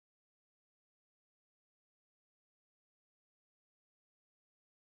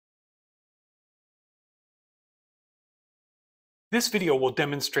This video will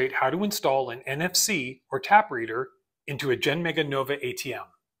demonstrate how to install an NFC or tap reader into a Genmega Nova ATM.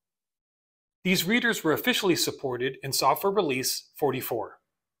 These readers were officially supported in software release 44.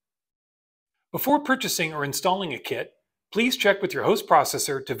 Before purchasing or installing a kit, please check with your host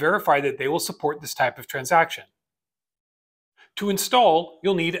processor to verify that they will support this type of transaction. To install,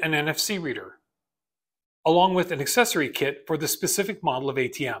 you'll need an NFC reader, along with an accessory kit for the specific model of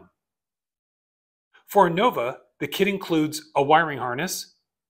ATM. For a Nova, the kit includes a wiring harness,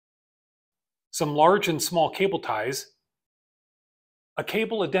 some large and small cable ties, a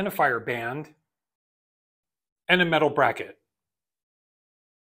cable identifier band, and a metal bracket.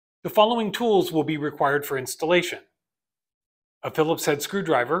 The following tools will be required for installation: a Phillips head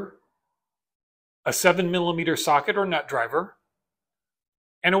screwdriver, a 7mm socket or nut driver,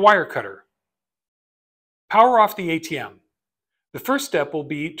 and a wire cutter. Power off the ATM. The first step will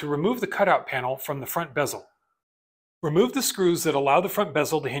be to remove the cutout panel from the front bezel. Remove the screws that allow the front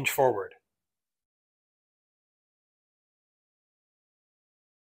bezel to hinge forward.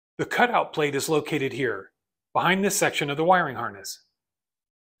 The cutout plate is located here, behind this section of the wiring harness.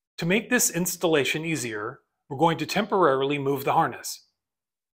 To make this installation easier, we're going to temporarily move the harness.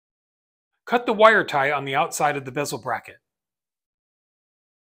 Cut the wire tie on the outside of the bezel bracket.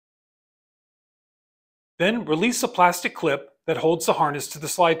 Then release a plastic clip that holds the harness to the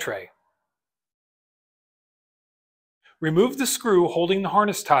slide tray. Remove the screw holding the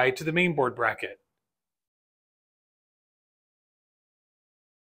harness tie to the mainboard bracket.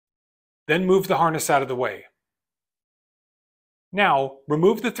 Then move the harness out of the way. Now,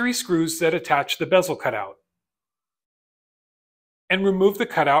 remove the 3 screws that attach the bezel cutout. And remove the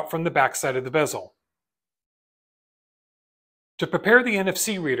cutout from the back side of the bezel. To prepare the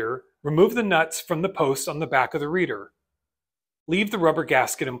NFC reader, remove the nuts from the posts on the back of the reader. Leave the rubber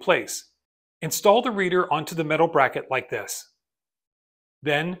gasket in place. Install the reader onto the metal bracket like this.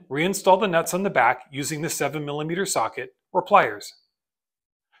 Then, reinstall the nuts on the back using the 7mm socket or pliers.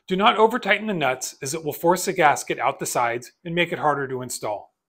 Do not over-tighten the nuts, as it will force the gasket out the sides and make it harder to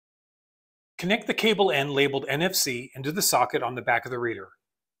install. Connect the cable end labeled NFC into the socket on the back of the reader.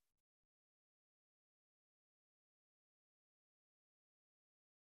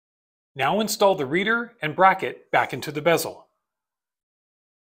 Now install the reader and bracket back into the bezel.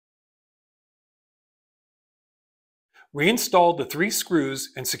 Reinstall the 3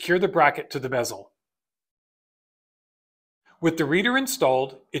 screws and secure the bracket to the bezel. With the reader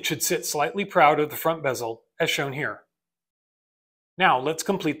installed, it should sit slightly proud of the front bezel, as shown here. Now let's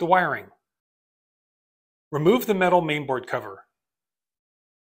complete the wiring. Remove the metal mainboard cover.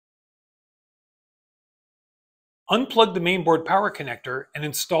 Unplug the mainboard power connector and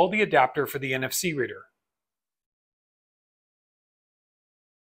install the adapter for the NFC reader.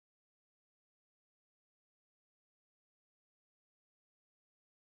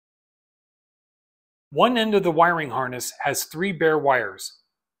 One end of the wiring harness has 3 bare wires: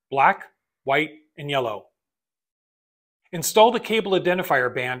 black, white, and yellow. Install the cable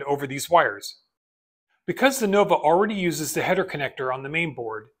identifier band over these wires. Because the Nova already uses the header connector on the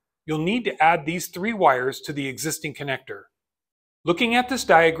mainboard, you'll need to add these 3 wires to the existing connector. Looking at this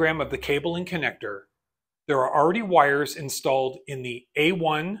diagram of the cable and connector, there are already wires installed in the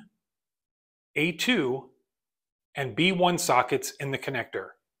A1, A2, and B1 sockets in the connector.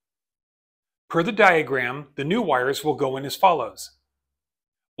 Per the diagram, the new wires will go in as follows: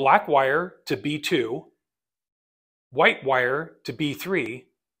 black wire to B2, white wire to B3,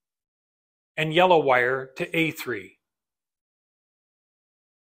 and yellow wire to A3.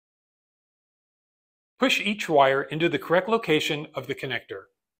 Push each wire into the correct location of the connector.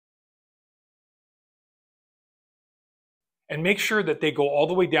 And make sure that they go all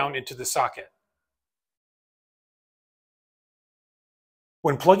the way down into the socket.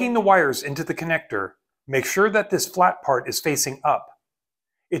 When plugging the wires into the connector, make sure that this flat part is facing up.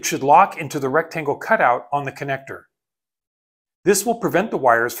 It should lock into the rectangle cutout on the connector. This will prevent the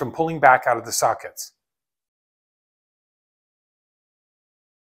wires from pulling back out of the sockets.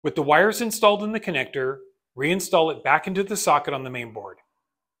 With the wires installed in the connector, reinstall it back into the socket on the mainboard.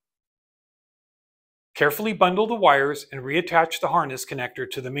 Carefully bundle the wires and reattach the harness connector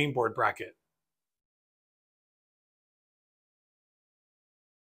to the mainboard bracket.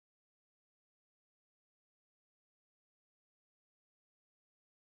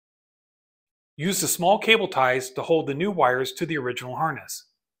 Use the small cable ties to hold the new wires to the original harness.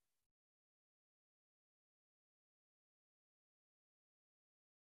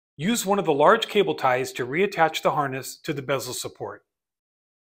 Use one of the large cable ties to reattach the harness to the bezel support.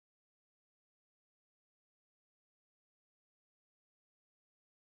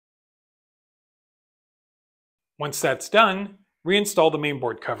 Once that's done, Reinstall the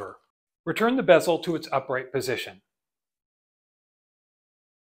mainboard cover. Return the bezel to its upright position.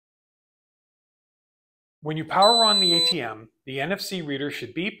 When you power on the ATM, the NFC reader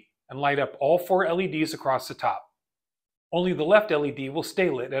should beep and light up all 4 LEDs across the top. Only the left LED will stay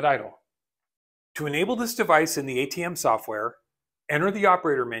lit at idle. To enable this device in the ATM software, enter the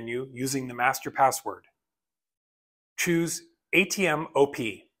operator menu using the master password. Choose ATM OP.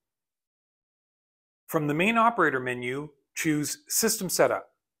 From the main operator menu, choose System Setup.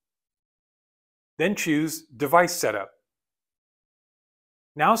 Then choose Device Setup.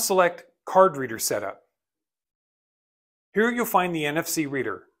 Now select Card Reader Setup. Here you'll find the NFC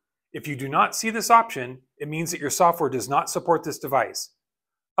reader. If you do not see this option, it means that your software does not support this device.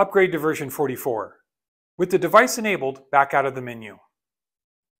 Upgrade to version 44. With the device enabled, back out of the menu.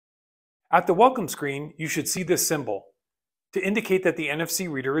 At the welcome screen, you should see this symbol to indicate that the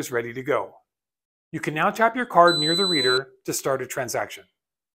NFC reader is ready to go. You can now tap your card near the reader to start a transaction.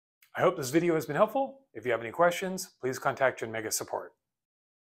 I hope this video has been helpful. If you have any questions, please contact Genmega support.